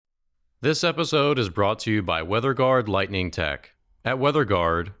This episode is brought to you by WeatherGuard Lightning Tech. At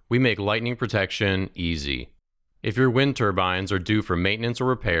WeatherGuard, we make lightning protection easy. If your wind turbines are due for maintenance or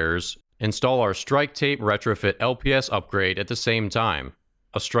repairs, install our Strike Tape Retrofit LPS upgrade at the same time.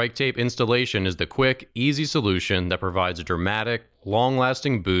 A Strike Tape installation is the quick, easy solution that provides a dramatic,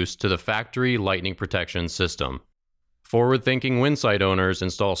 long-lasting boost to the factory lightning protection system. Forward-thinking wind site owners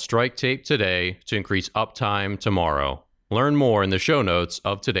install Strike Tape today to increase uptime tomorrow. Learn more in the show notes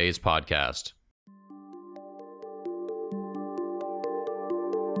of today's podcast.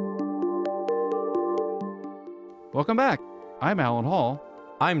 Welcome back. I'm Alan Hall.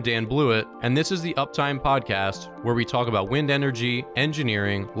 I'm Dan Blewett, and this is the Uptime Podcast, where we talk about wind energy,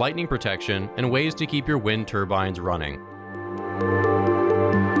 engineering, lightning protection, and ways to keep your wind turbines running.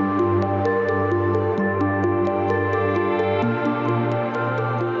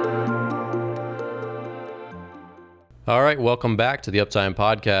 All right, welcome back to the Uptime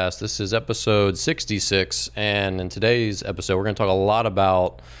Podcast. This is episode 66, and in today's episode, we're going to talk a lot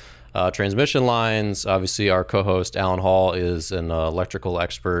about transmission lines. Obviously, our co-host, Alan Hall, is an electrical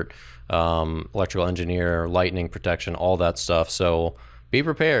expert, electrical engineer, lightning protection, all that stuff. So be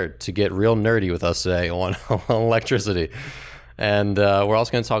prepared to get real nerdy with us today on electricity. And we're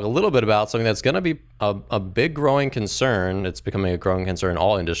also going to talk a little bit about something that's going to be a big growing concern. It's becoming a growing concern in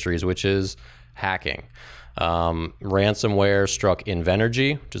all industries, which is hacking. Ransomware struck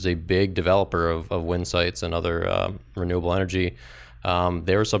Invenergy, which is a big developer of wind sites and other renewable energy.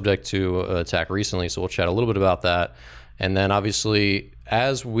 They were subject to attack recently, so we'll chat a little bit about that. And then obviously,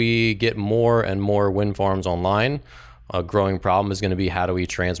 as we get more and more wind farms online, a growing problem is going to be how do we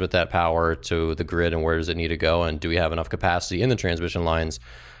transmit that power to the grid and where does it need to go? And do we have enough capacity in the transmission lines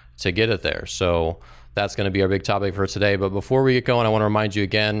to get it there? So that's going to be our big topic for today. But before we get going, I want to remind you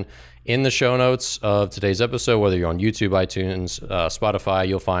again, in the show notes of today's episode, whether you're on YouTube, iTunes, Spotify,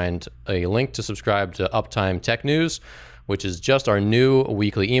 you'll find a link to subscribe to Uptime Tech News, which is just our new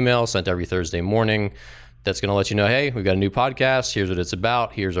weekly email sent every Thursday morning. That's going to let you know, hey, we've got a new podcast. Here's what it's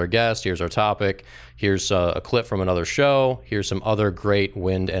about. Here's our guest. Here's our topic. Here's a clip from another show. Here's some other great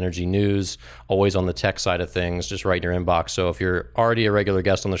wind energy news, always on the tech side of things, just right in your inbox. So if you're already a regular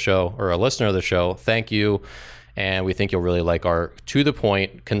guest on the show or a listener of the show, thank you. And we think you'll really like our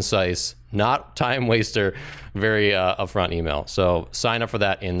to-the-point, concise, not time waster, very upfront email. So sign up for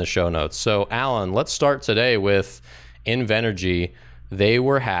that in the show notes. So Alan, let's start today with Invenergy. They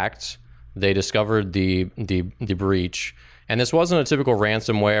were hacked. They discovered the breach. And this wasn't a typical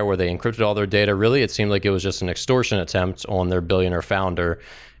ransomware where they encrypted all their data. Really, it seemed like it was just an extortion attempt on their billionaire founder.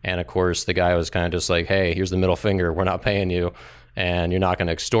 And of course, the guy was kind of just like, hey, here's the middle finger. We're not paying you, and you're not going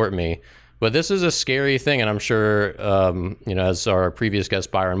to extort me. But this is a scary thing, and I'm sure, as our previous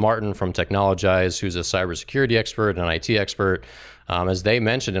guest, Byron Martin from Technologize, who's a cybersecurity expert and an IT expert, as they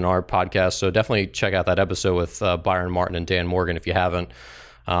mentioned in our podcast, so definitely check out that episode with Byron Martin and Dan Morgan if you haven't.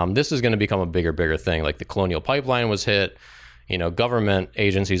 This is going to become a bigger thing. Like the Colonial Pipeline was hit, government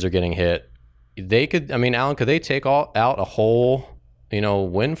agencies are getting hit. They could, Alan, could they take out a whole,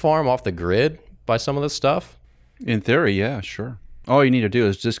 wind farm off the grid by some of this stuff? In theory, yeah, sure. All you need to do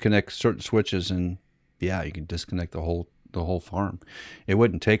is disconnect certain switches, and yeah, you can disconnect the whole farm. It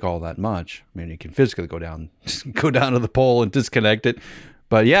wouldn't take all that much. You can physically go down to the pole and disconnect it,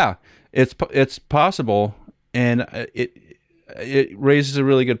 but yeah, it's possible, and it raises a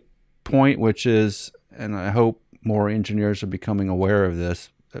really good point, which is, and I hope more engineers are becoming aware of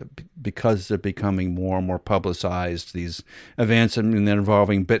this because they're becoming more and more publicized. These events and they're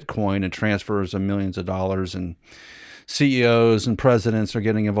involving Bitcoin and transfers of millions of dollars, and CEOs and presidents are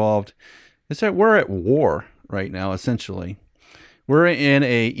getting involved. It's that we're at war right now, essentially. We're in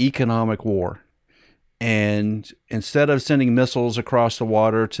a economic war. And instead of sending missiles across the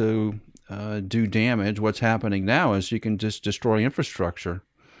water to do damage, what's happening now is you can just destroy infrastructure.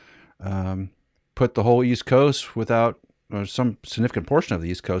 Put the whole East Coast without, or some significant portion of the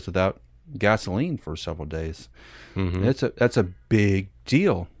East Coast without gasoline for several days. Mm-hmm. That's a big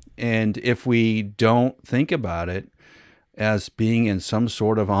deal. And if we don't think about it as being in some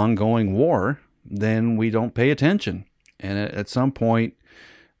sort of ongoing war, then we don't pay attention. And at some point,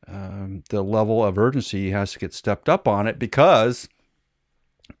 the level of urgency has to get stepped up on it because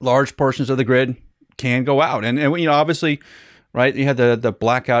large portions of the grid can go out. And obviously, right, you had the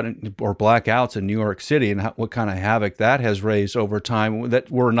blackout or blackouts in New York City and what kind of havoc that has raised over time that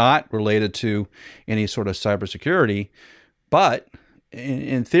were not related to any sort of cybersecurity. But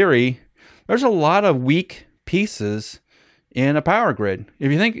in theory, there's a lot of weak pieces in a power grid.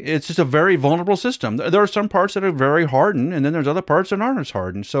 If you think it's just a very vulnerable system, there are some parts that are very hardened, and then there's other parts that aren't as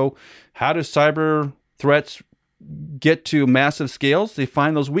hardened. So how do cyber threats get to massive scales, they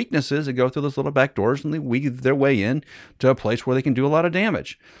find those weaknesses and go through those little back doors and they weave their way in to a place where they can do a lot of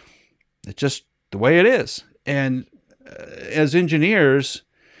damage. It's just the way it is. And as engineers,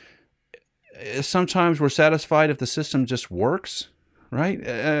 sometimes we're satisfied if the system just works, right?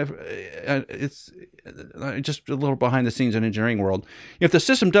 It's just a little behind the scenes in engineering world. If the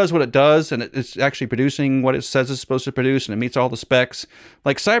system does what it does and it's actually producing what it says it's supposed to produce and it meets all the specs,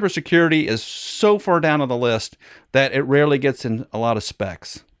 like cybersecurity is so far down on the list that it rarely gets in a lot of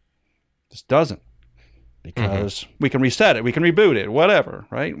specs. It just doesn't, because we can reset it, we can reboot it, whatever,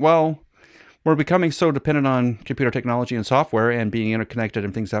 right? Well, we're becoming so dependent on computer technology and software and being interconnected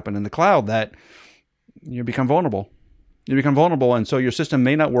and things happen in the cloud that you become vulnerable. And so your system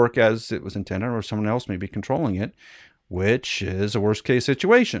may not work as it was intended, or someone else may be controlling it, which is a worst case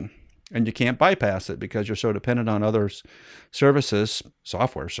situation. And you can't bypass it because you're so dependent on others' services,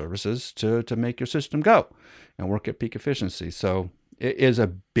 software services, to make your system go and work at peak efficiency. So it is a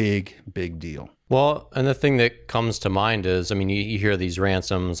big, big deal. Well, and the thing that comes to mind is, I mean, you hear these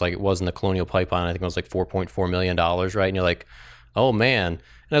ransoms, like it was in the Colonial Pipeline, I think it was like $4.4 million, right? And you're like, oh man.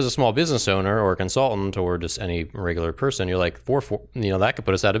 And as a small business owner or a consultant or just any regular person, you're like, that could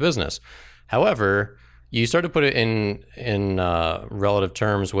put us out of business. However, you start to put it in relative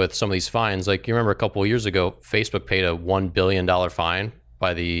terms with some of these fines. Like, you remember a couple of years ago, Facebook paid a $1 billion fine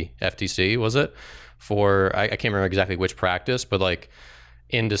by the FTC, was it? For, I can't remember exactly which practice, but like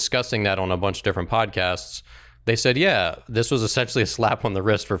in discussing that on a bunch of different podcasts, they said, yeah, this was essentially a slap on the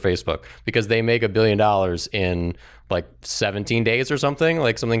wrist for Facebook because they make $1 billion in like 17 days or something,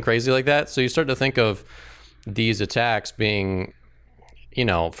 like something crazy like that. So you start to think of these attacks being,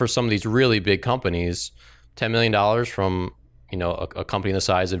 for some of these really big companies, $10 million from, a company the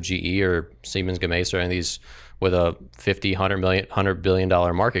size of GE or Siemens Gamesa or any of these with a $100 billion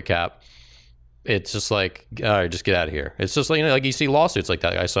market cap. It's just like, all right, just get out of here. It's just like, like you see lawsuits like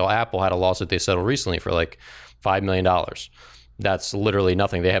that. I saw Apple had a lawsuit they settled recently for like $5 million. That's literally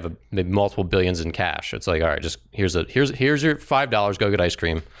nothing. They have multiple billions in cash. It's like, all right, just here's your $5. Go get ice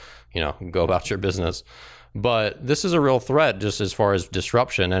cream. Go about your business. But this is a real threat just as far as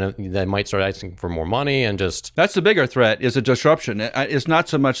disruption, and they might start asking for more money and just... That's the bigger threat, is a disruption. It's not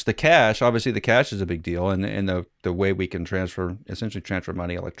so much the cash. Obviously, the cash is a big deal, and the way we can essentially transfer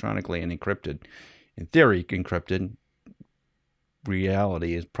money electronically and encrypted. In theory, encrypted.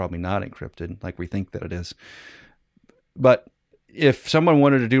 Reality is probably not encrypted like we think that it is. But if someone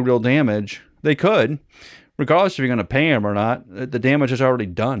wanted to do real damage, they could, regardless if you're going to pay them or not. The damage is already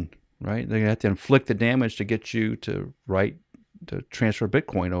done. Right? They have to inflict the damage to get you to transfer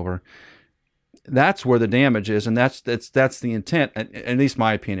Bitcoin over. That's where the damage is, and that's the intent. At least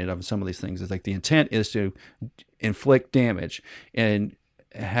my opinion of some of these things is like the intent is to inflict damage. And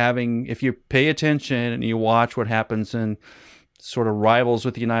if you pay attention and you watch what happens in sort of rivals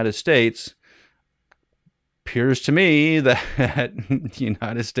with the United States, appears to me that the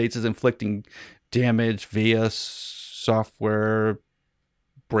United States is inflicting damage via software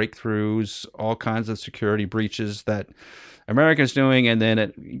breakthroughs, all kinds of security breaches that America's doing, and then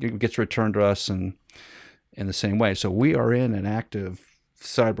it gets returned to us in the same way. So we are in an active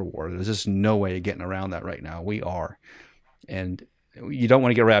cyber war. There's just no way of getting around that right now. We are. And you don't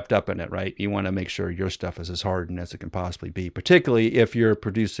want to get wrapped up in it, right? You want to make sure your stuff is as hardened as it can possibly be, particularly if you're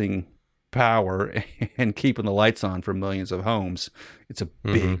producing power and keeping the lights on for millions of homes. It's a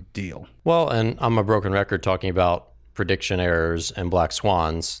big deal. Well, and I'm a broken record talking about prediction errors and black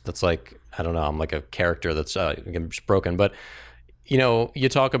swans. That's like, I don't know, I'm like a character that's broken. But, you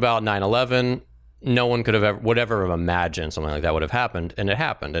talk about 9/11, no one would ever have imagined something like that would have happened. And it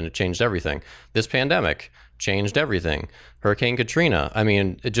happened, and it changed everything. This pandemic changed everything. Hurricane Katrina, I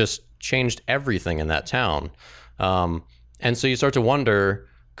mean, it just changed everything in that town. And so you start to wonder,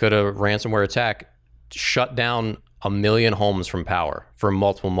 could a ransomware attack shut down 1 million homes from power for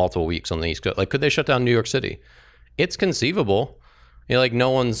multiple weeks on the East Coast? Like, could they shut down New York City? It's conceivable. Like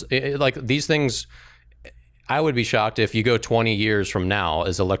these things, I would be shocked if you go 20 years from now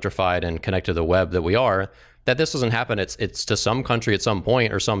as electrified and connected to the web that we are, that this doesn't happen. It's to some country at some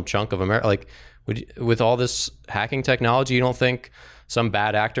point or some chunk of America. Like, with all this hacking technology, you don't think some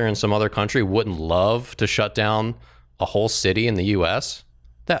bad actor in some other country wouldn't love to shut down a whole city in the U.S.?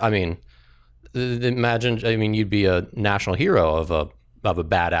 Imagine, you'd be a national hero of a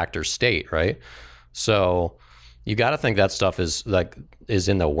bad actor state, right? So you got to think that stuff is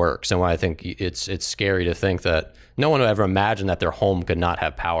in the works. And why I think it's scary to think that no one would ever imagine that their home could not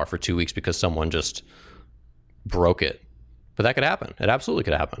have power for 2 weeks because someone just broke it. But that could happen. It absolutely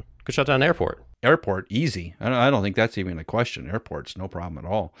could happen. Could shut down an airport. Airport, easy. I don't think that's even a question. Airport's no problem at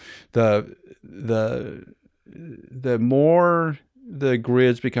all. The the more the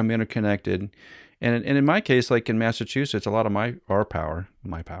grids become interconnected, and in my case, like in Massachusetts, a lot of a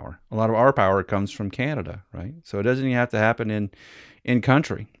lot of our power comes from Canada, right? So it doesn't even have to happen in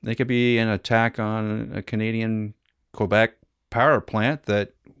country. It could be an attack on a Canadian Quebec power plant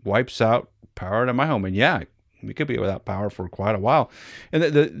that wipes out power to my home, and yeah, we could be without power for quite a while. And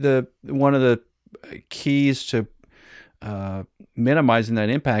the one of the keys to minimizing that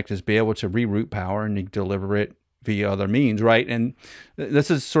impact is be able to reroute power and deliver it via other means, right? And this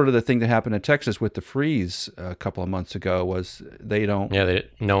is sort of the thing that happened in Texas with the freeze a couple of months ago. Was they don't? Yeah,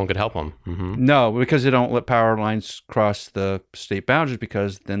 no one could help them. Mm-hmm. No, because they don't let power lines cross the state boundaries,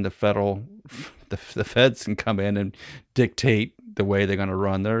 because then the feds can come in and dictate the way they're going to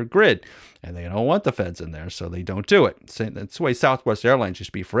run their grid, and they don't want the feds in there, so they don't do it. So that's the way Southwest Airlines used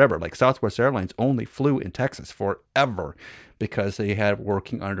to be forever. Like Southwest Airlines only flew in Texas forever because they had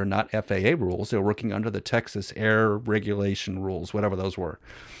working under not FAA rules, they were working under the Texas air regulation rules, whatever those were.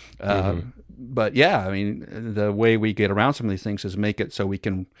 But yeah, I mean, the way we get around some of these things is make it so we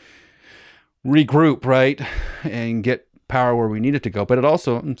can regroup, right, and get power where we need it to go. But it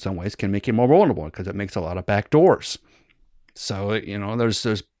also, in some ways, can make you more vulnerable because it makes a lot of back doors. So,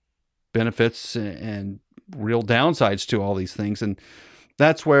 there's benefits and real downsides to all these things. And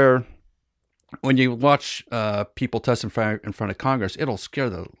that's where, when you watch people testify in front of Congress, it'll scare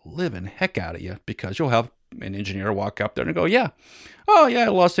the living heck out of you, because you'll have an engineer walk up there and go, yeah, oh yeah,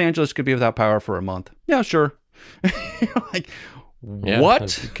 Los Angeles could be without power for a month. Yeah, sure. Like, yeah,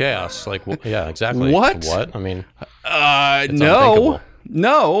 what? Chaos. Like, yeah, exactly. What? I mean,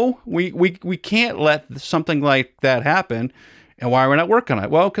 no, we can't let something like that happen. And why are we not working on it?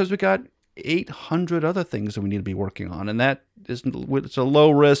 Well, because we got 800 other things that we need to be working on, and that is, it's a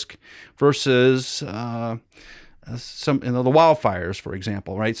low risk versus the wildfires, for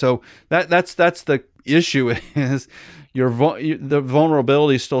example, right? So that's the issue is the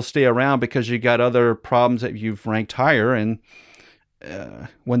vulnerabilities still stay around because you got other problems that you've ranked higher, and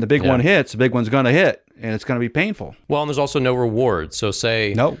when the big one hits, the big one's going to hit, and it's going to be painful. Well, and there's also no reward. So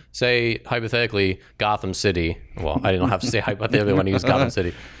say hypothetically Gotham City. Well, I didn't have to say hypothetically when I used Gotham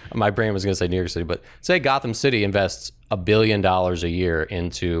City. My brain was going to say New York City, but say Gotham City invests $1 billion a year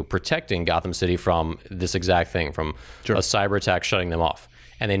into protecting Gotham City from this exact thing, from a cyber attack shutting them off,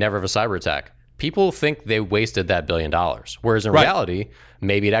 and they never have a cyber attack. People think they wasted that $1 billion, whereas in reality,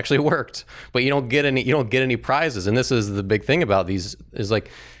 maybe it actually worked. But you don't get any prizes. And this is the big thing about these, is like,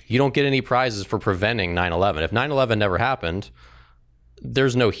 you don't get any prizes for preventing 9/11. If 9/11 never happened,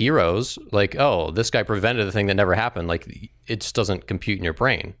 there's no heroes. Like, oh, this guy prevented the thing that never happened. Like, it just doesn't compute in your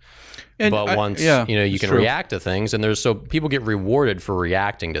brain. But once you can react to things, and so people get rewarded for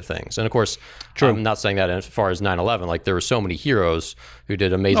reacting to things. And of course, I'm not saying that as far as 9/11. Like, there were so many heroes who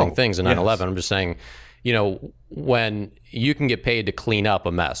did amazing things in 9/11. I'm just saying, when you can get paid to clean up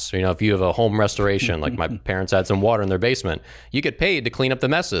a mess, if you have a home restoration, like my parents had some water in their basement, you get paid to clean up the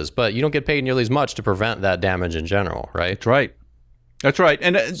messes, but you don't get paid nearly as much to prevent that damage in general, right? That's right.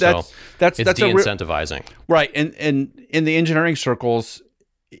 And that's de-incentivizing. Right. And in the engineering circles,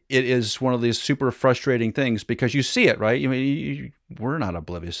 it is one of these super frustrating things, because you see it, right? I mean, we're not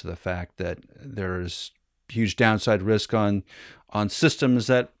oblivious to the fact that there's huge downside risk on systems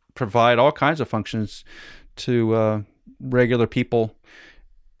that provide all kinds of functions to regular people,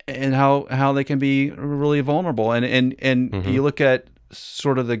 and how they can be really vulnerable. And you look at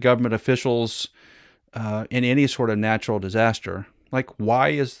sort of the government officials in any sort of natural disaster. Like, why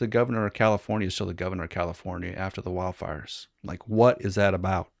is the governor of California still the governor of California after the wildfires? Like, what is that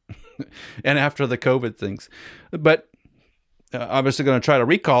about? And after the COVID things. But obviously going to try to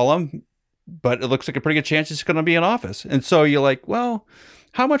recall him, but it looks like a pretty good chance he's going to be in office. And so you're like, well,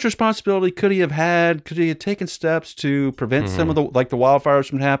 how much responsibility could he have had? Could he have taken steps to prevent some of the wildfires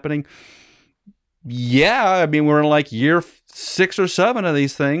from happening? Yeah, I mean, we're in like year 6 or 7 of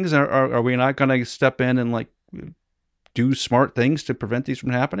these things. Are we not going to step in and like do smart things to prevent these from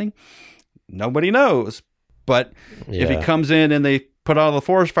happening? Nobody knows. But if he comes in and they put all the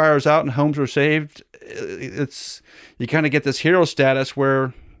forest fires out and homes were saved, you kind of get this hero status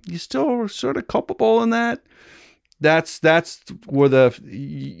where you still are sort of culpable in that. That's where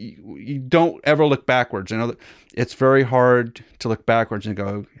you don't ever look backwards. It's very hard to look backwards and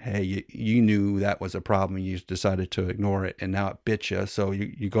go, hey, you knew that was a problem. You decided to ignore it, and now it bit you. So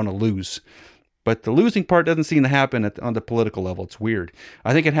you're going to lose. But the losing part doesn't seem to happen on the political level. It's weird.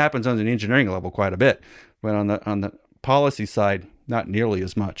 I think it happens on the engineering level quite a bit, but on the policy side, not nearly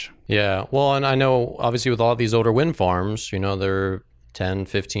as much. Yeah. Well, and I know obviously with all these older wind farms, they're 10,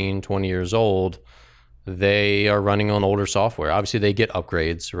 15, 20 years old. they are running on older software. Obviously, they get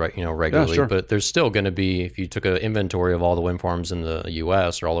upgrades, right? Regularly, sure. but there's still going to be, if you took an inventory of all the wind farms in the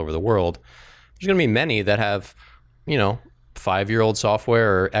U.S. or all over the world, there's going to be many that have, 5-year-old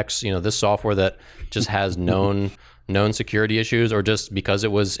software or this software that just has known security issues, or just because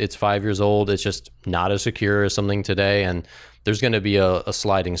it's 5 years old, it's just not as secure as something today. And there's going to be a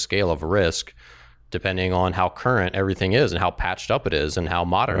sliding scale of risk depending on how current everything is and how patched up it is and how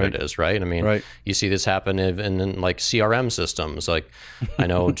modern it is, right? I mean, you see this happen in like CRM systems. Like I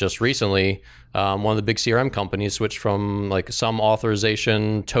know just recently, one of the big CRM companies switched from like some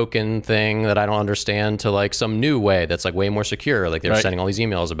authorization token thing that I don't understand to like some new way that's like way more secure. Like they're sending all these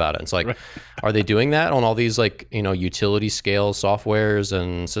emails about it. It's like, are they doing that on all these like, utility scale softwares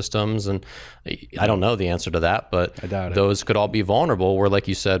and systems? And I don't know the answer to that, but I doubt those could all be vulnerable, where like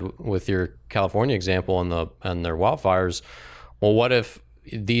you said with your California example and their wildfires. Well, what if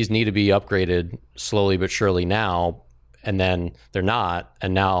these need to be upgraded slowly but surely now, and then they're not,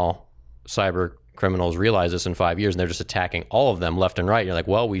 and now cyber criminals realize this in 5 years and they're just attacking all of them left and right. You're like,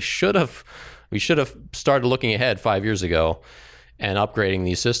 well, we should have started looking ahead 5 years ago and upgrading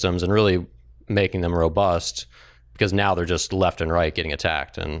these systems and really making them robust, because now they're just left and right getting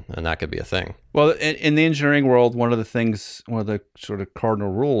attacked, and that could be a thing. Well, in the engineering world, one of the sort of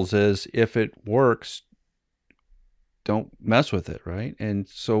cardinal rules is if it works, don't mess with it, right? And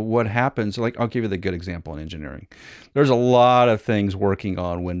so what happens, like I'll give you the good example in engineering. There's a lot of things working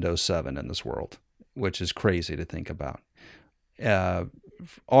on Windows 7 in this world, which is crazy to think about.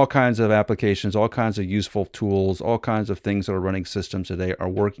 All kinds of applications, all kinds of useful tools, all kinds of things that are running systems today are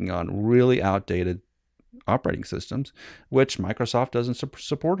working on really outdated operating systems, which Microsoft doesn't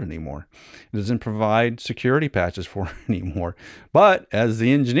support anymore. It doesn't provide security patches for anymore. But as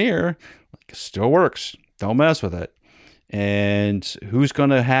the engineer, it still works. Don't mess with it. And who's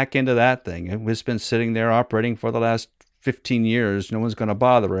going to hack into that thing? It's been sitting there operating for the last 15 years. No one's going to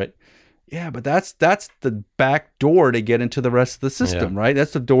bother it. Yeah, but that's the back door to get into the rest of the system, right?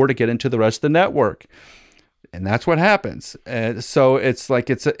 That's the door to get into the rest of the network. And that's what happens. So it's like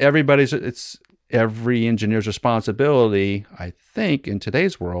it's every engineer's responsibility, I think, in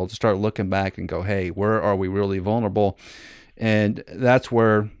today's world, to start looking back and go, hey, where are we really vulnerable? And that's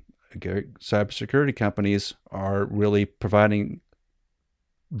where cybersecurity companies are really providing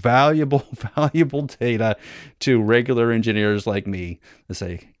valuable data to regular engineers like me to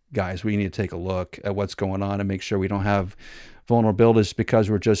say, guys, we need to take a look at what's going on and make sure we don't have vulnerabilities because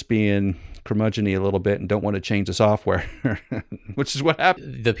we're just being curmudgeon-y a little bit and don't want to change the software, which is what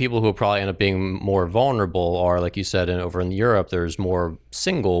happened. The people who will probably end up being more vulnerable are, like you said, over in Europe, there's more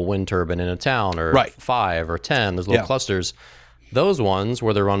single wind turbine in a town, or 5 or 10, there's little clusters. Those ones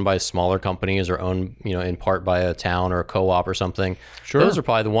where they're run by smaller companies or owned, in part by a town or a co-op or something, those are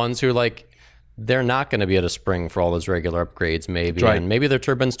probably the ones who they're not going to be able to spring for all those regular upgrades, maybe. And maybe their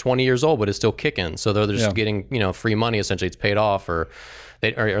turbine's 20 years old, but it's still kicking. So they're just getting, free money, essentially. It's paid off, or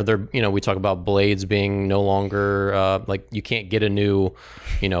they're, we talk about blades being no longer, you can't get a new,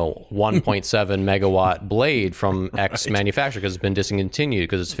 1.7 megawatt blade from X manufacturer because it's been discontinued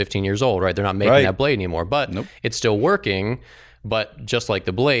because it's 15 years old, right? They're not making that blade anymore, but it's still working. But just like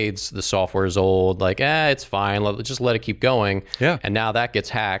the blades, the software is old, it's fine. Just let it keep going. Yeah. And now that gets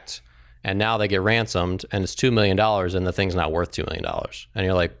hacked. And now they get ransomed, and it's $2 million, and the thing's not worth $2 million. And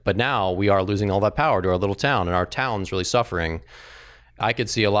you're like, but now we are losing all that power to our little town, and our town's really suffering. I could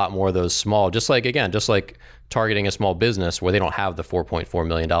see a lot more of those small, just like targeting a small business where they don't have the $4.4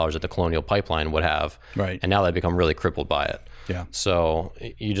 million that the Colonial Pipeline would have. Right. And now they become really crippled by it. Yeah. So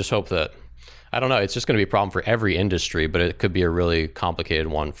you just hope that, I don't know, it's just going to be a problem for every industry, but it could be a really complicated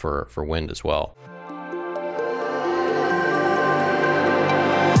one for wind as well.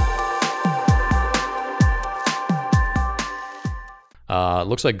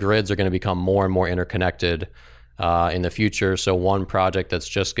 Looks like grids are going to become more and more interconnected in the future. So one project that's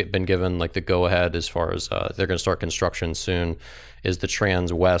just been given the go-ahead as far as they're going to start construction soon is the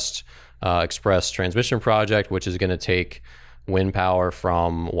Trans-West Express Transmission Project, which is going to take wind power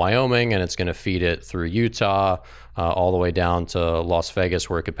from Wyoming and it's going to feed it through Utah all the way down to Las Vegas,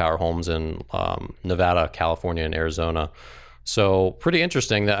 where it could power homes in Nevada, California, and Arizona. So pretty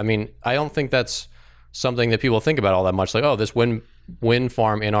interesting. I don't think that's something that people think about all that much. This wind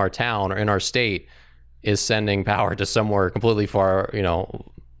farm in our town or in our state is sending power to somewhere completely far,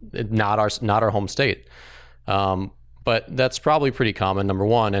 not our home state. But that's probably pretty common, number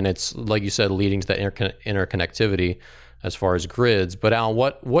one. And it's, like you said, leading to that interconnectivity as far as grids. But Alan,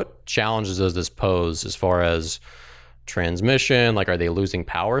 what challenges does this pose as far as transmission? Are they losing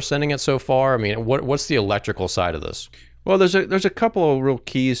power sending it so far? What's the electrical side of this? Well, there's a couple of real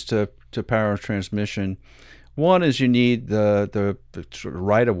keys to to power transmission. One is you need the sort of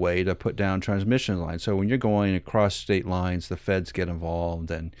right of way to put down transmission lines. So when you're going across state lines, the feds get involved,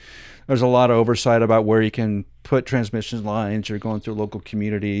 and there's a lot of oversight about where you can put transmission lines. You're going through local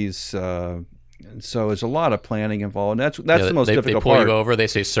communities. And so there's a lot of planning involved. And that's the most difficult part. They pull you over. They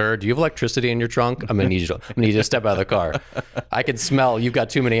say, "Sir, do you have electricity in your trunk? I'm gonna need you to step out of the car. I can smell you've got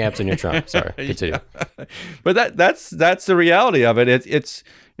too many amps in your trunk." Sorry, continue. Yeah. But that's the reality of it. It's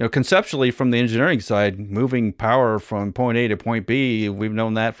conceptually from the engineering side, moving power from point A to point B, we've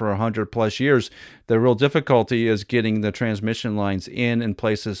known that for 100 plus years. The real difficulty is getting the transmission lines in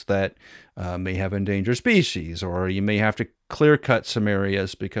places that may have endangered species, or you may have to clear cut some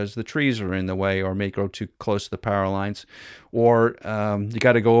areas because the trees are in the way or may go too close to the power lines, or you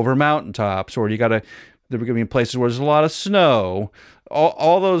got to go over mountaintops, or they're going to be in places where there's a lot of snow.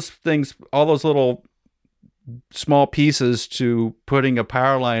 All those things, all those little small pieces to putting a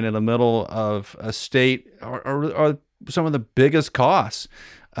power line in the middle of a state are some of the biggest costs.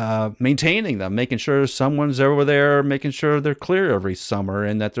 Maintaining them, making sure someone's over there, making sure they're clear every summer,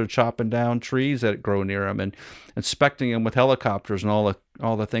 and that they're chopping down trees that grow near them, and inspecting them with helicopters, and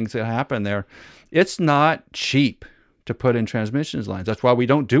all the things that happen there. It's not cheap to put in transmission lines. That's why we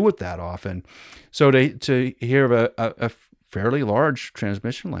don't do it that often. So to hear of a fairly large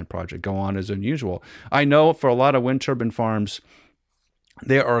transmission line project go on is unusual. I know for a lot of wind turbine farms,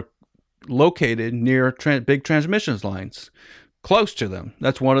 they are located near big transmission lines, close to them.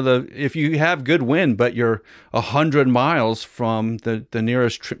 That's one of if you have good wind, but you're 100 miles from the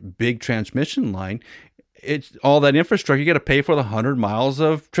nearest big transmission line, it's all that infrastructure. You got to pay for the 100 miles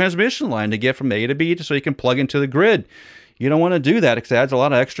of transmission line to get from A to B so you can plug into the grid. You don't want to do that because it adds a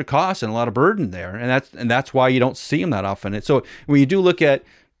lot of extra costs and a lot of burden there, and that's why you don't see them that often. And so when you do look at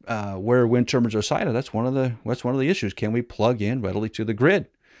where wind turbines are sited, that's one of the issues. Can we plug in readily to the grid?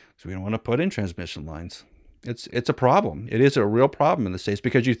 So we don't want to put in transmission lines. It's a problem. It is a real problem in the States,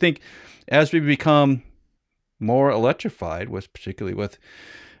 because you think as we become more electrified, particularly with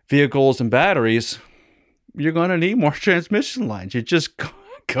vehicles and batteries, you're going to need more transmission lines. You're just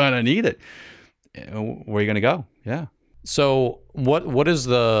going to need it. Where are you going to go? Yeah. So what is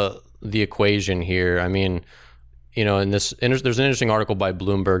the equation here? I mean, there's an interesting article by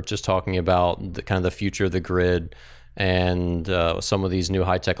Bloomberg just talking about the future of the grid and some of these new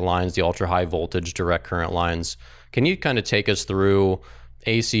high-tech lines, the ultra-high voltage direct current lines. Can you kind of take us through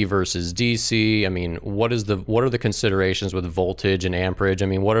AC versus DC? I mean, what are the considerations with voltage and amperage? I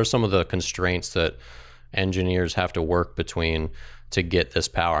mean, what are some of the constraints that engineers have to work between to get this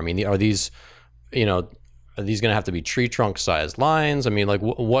power? I mean, are these going to have to be tree trunk sized lines? I mean, like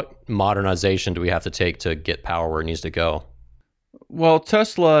what modernization do we have to take to get power where it needs to go? Well,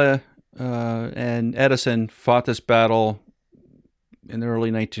 Tesla and Edison fought this battle in the early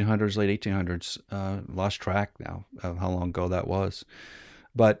 1900s, late 1800s. Lost track now of how long ago that was.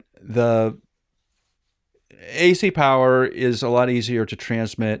 But the AC power is a lot easier to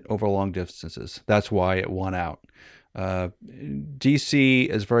transmit over long distances. That's why it won out. DC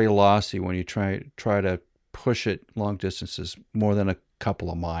is very lossy when you try to push it long distances more than a couple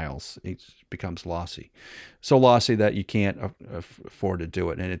of miles. It becomes lossy, so lossy that you can't afford to do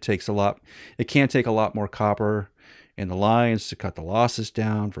it, and it can take a lot more copper in the lines to cut the losses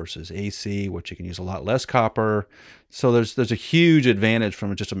down versus AC, which you can use a lot less copper. So there's a huge advantage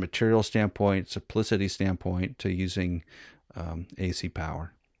from just a material standpoint, simplicity standpoint, to using AC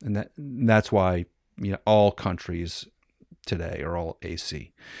power, and that's why all countries today are all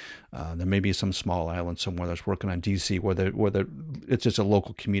AC. There may be some small island somewhere that's working on DC, where it's just a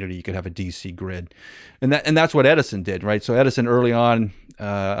local community. You could have a DC grid, and that's what Edison did, right? So Edison early on,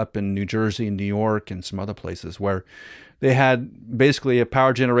 up in New Jersey and New York and some other places, where they had basically a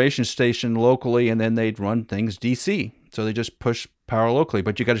power generation station locally, and then they'd run things DC. So they just push power locally,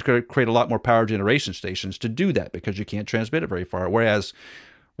 but you got to create a lot more power generation stations to do that because you can't transmit it very far. Whereas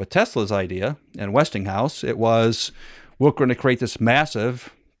with Tesla's idea and Westinghouse, it was, we're going to create this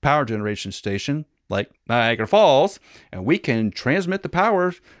massive power generation station like Niagara Falls, and we can transmit the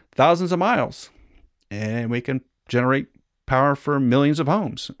power thousands of miles, and we can generate power for millions of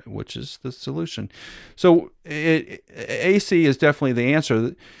homes, which is the solution. So AC is definitely the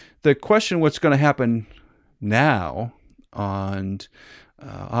answer. The question, what's going to happen now on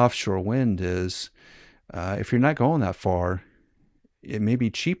offshore wind, is if you're not going that far, it may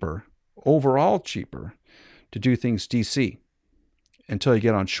be overall cheaper to do things DC until you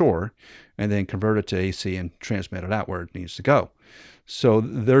get on shore, and then convert it to AC and transmit it out where it needs to go. So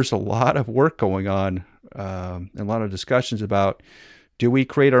there's a lot of work going on, and a lot of discussions about, do we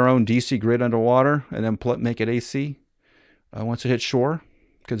create our own DC grid underwater and then make it AC once it hits shore?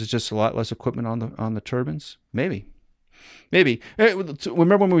 because it's just a lot less equipment on the turbines? Maybe.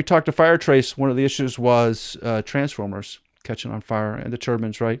 Remember when we talked to Fire Trace, one of the issues was transformers catching on fire and the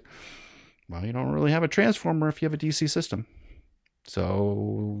turbines, right? Well, you don't really have a transformer if you have a DC system.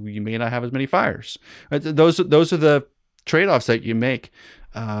 So you may not have as many fires. Those are the trade-offs that you make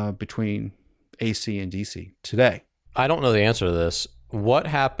between AC and DC today. I don't know the answer to this. What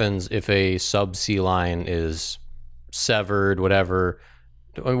happens if a subsea line is severed, whatever?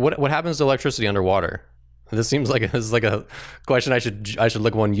 What happens to electricity underwater? This seems like a question I should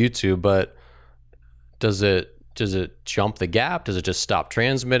look up on YouTube, but does it jump the gap? Does it just stop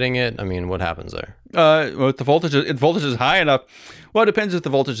transmitting it? I mean, what happens there? Well, if the voltage is high enough, well, it depends if the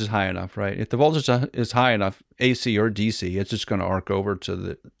voltage is high enough, right? If the voltage is high enough, AC or DC, it's just going to arc over to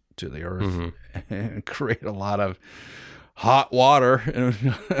the earth and create a lot of hot water, and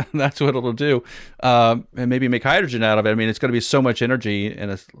that's what it'll do. And maybe make hydrogen out of it. I mean, it's going to be so much energy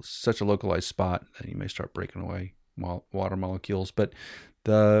in such a localized spot that you may start breaking away water molecules. But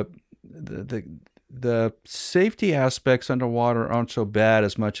the safety aspects underwater aren't so bad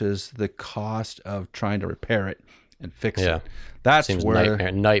as much as the cost of trying to repair it and fix it. That's seems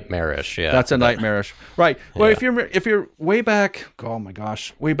where nightmarish. Yeah, that's a nightmarish, right? Well, if you're way back, oh my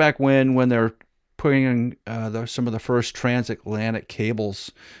gosh, way back when they're putting in some of the first transatlantic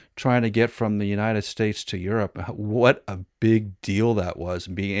cables, trying to get from the United States to Europe, what a big deal that was.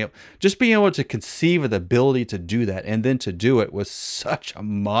 And being able to conceive of the ability to do that and then to do it was such a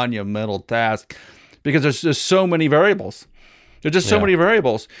monumental task, because there's just so many variables. There's just so many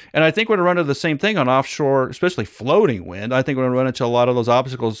variables. And I think we're going to run into the same thing on offshore, especially floating wind. I think we're going to run into a lot of those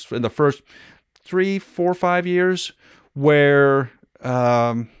obstacles in the first 3, 4, 5 years, where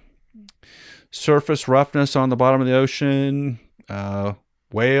surface roughness on the bottom of the ocean,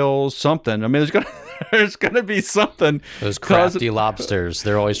 whales, something. I mean, there's gonna be something. Those crafty lobsters,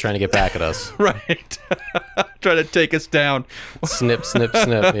 they're always trying to get back at us. Right. Trying to take us down. Snip, snip,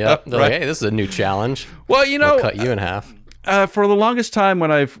 snip. Yep. They're like, hey, this is a new challenge. Well, we'll cut you in half. For the longest time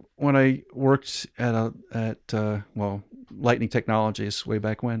when I worked at Lightning Technologies way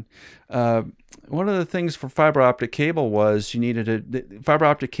back when, one of the things for fiber optic cable was fiber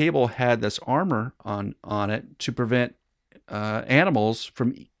optic cable had this armor on it to prevent animals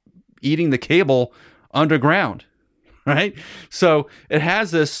from eating the cable underground, right? So it has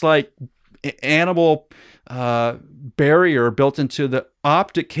this like animal barrier built into the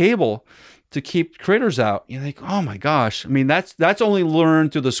optic cable to keep critters out. You think, oh my gosh! I mean, that's only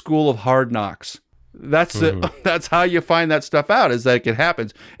learned through the school of hard knocks. That's that's how you find that stuff out, is that it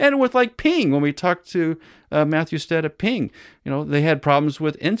happens. And with like Ping, when we talked to Matthew Stead at Ping, they had problems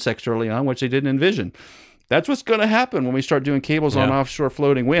with insects early on, which they didn't envision. That's what's going to happen when we start doing cables on offshore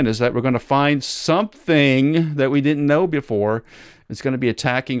floating wind, is that we're going to find something that we didn't know before. It's going to be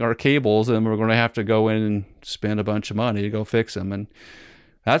attacking our cables, and we're going to have to go in and spend a bunch of money to go fix them. And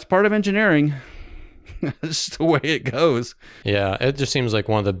that's part of engineering. That's the way it goes. Yeah, it just seems like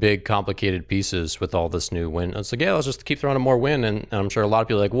one of the big complicated pieces with all this new wind. It's like, let's just keep throwing in more wind. And I'm sure a lot of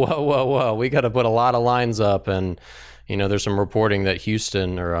people are like, whoa, we got to put a lot of lines up. And, there's some reporting that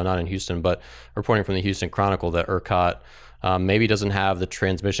Houston, or not in Houston, but reporting from the Houston Chronicle that ERCOT maybe doesn't have the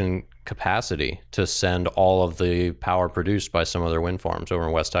transmission capacity to send all of the power produced by some of their wind farms over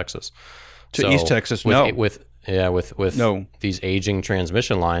in West Texas. To East Texas, with these aging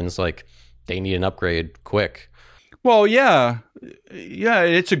transmission lines, like, they need an upgrade quick. Well, yeah,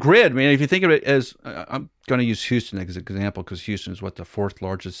 it's a grid. I mean, if you think of it as, I'm going to use Houston as an example, because Houston is the 4th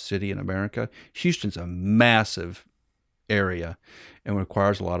largest city in America. Houston's a massive area and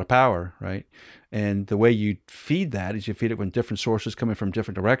requires a lot of power, right? And the way you feed that is you feed it with different sources coming from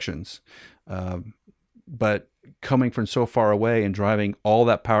different directions. But coming from so far away and driving all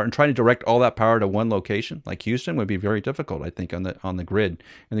that power and trying to direct all that power to one location like Houston would be very difficult, I think, on the grid.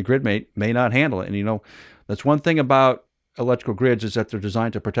 And the grid may not handle it. And that's one thing about electrical grids, is that they're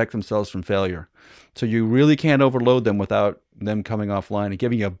designed to protect themselves from failure. So you really can't overload them without them coming offline and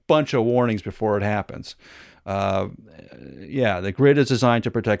giving you a bunch of warnings before it happens. The grid is designed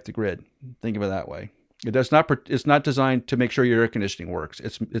to protect the grid. Think of it that way. It's not designed to make sure your air conditioning works.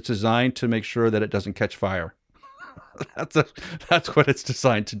 It's designed to make sure that it doesn't catch fire. That's what it's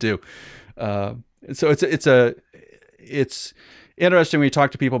designed to do. So it's interesting when you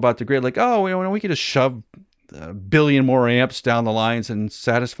talk to people about the grid, like, we could just shove a billion more amps down the lines and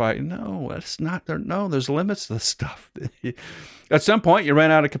satisfy. No, that's not there. No, there's limits to this stuff. At some point, you run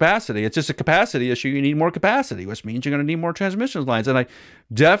out of capacity. It's just a capacity issue. You need more capacity, which means you're going to need more transmission lines. And I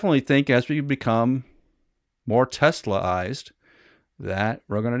definitely think as we become more Tesla-ized, that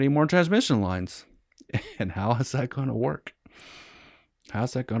we're going to need more transmission lines. And how is that going to work?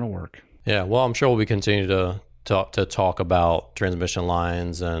 How's that going to work? Yeah, well, I'm sure we'll be continue to talk about transmission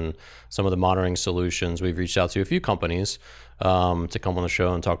lines and some of the monitoring solutions. We've reached out to a few companies to come on the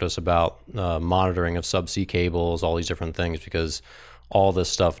show and talk to us about monitoring of subsea cables, all these different things, because all this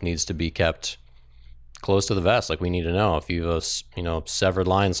stuff needs to be kept close to the vest. Like, we need to know if you have a severed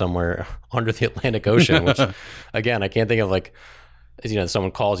line somewhere under the Atlantic Ocean, which again, I can't think of, like,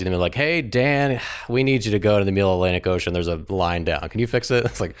 someone calls you and they're like, hey, Dan, we need you to go to the middle of the Atlantic Ocean. There's a line down. Can you fix it?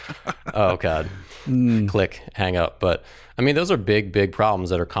 It's like, oh, God. Click, hang up. But I mean, those are big problems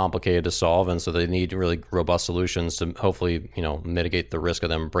that are complicated to solve. And so they need really robust solutions to hopefully, mitigate the risk of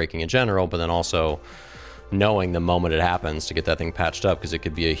them breaking in general, but then also knowing the moment it happens to get that thing patched up, because it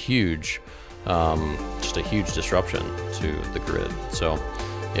could be a huge, just a huge disruption to the grid. So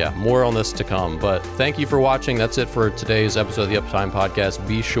yeah, more on this to come. But thank you for watching. That's it for today's episode of the Uptime Podcast.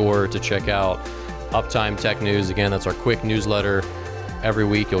 Be sure to check out Uptime Tech News. Again, that's our quick newsletter. Every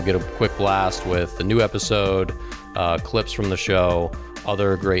week you'll get a quick blast with the new episode, clips from the show,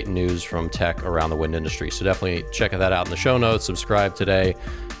 other great news from tech around the wind industry. So definitely check that out in the show notes. Subscribe today,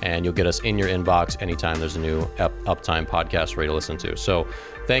 and you'll get us in your inbox anytime there's a new Uptime Podcast ready to listen to. So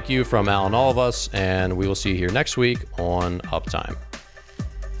thank you from Al and all of us, and we will see you here next week on Uptime.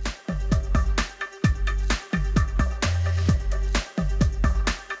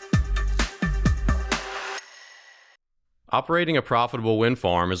 Operating a profitable wind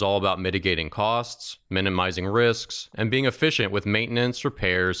farm is all about mitigating costs, minimizing risks, and being efficient with maintenance,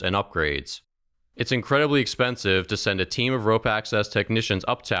 repairs, and upgrades. It's incredibly expensive to send a team of rope access technicians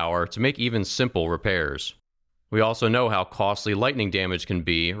up tower to make even simple repairs. We also know how costly lightning damage can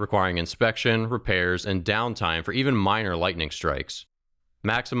be, requiring inspection, repairs, and downtime for even minor lightning strikes.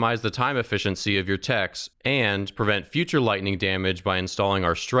 Maximize the time efficiency of your techs and prevent future lightning damage by installing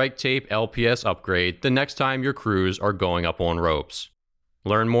our Strike Tape LPS upgrade the next time your crews are going up on ropes.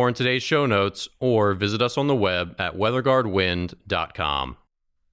 Learn more in today's show notes or visit us on the web at weatherguardwind.com.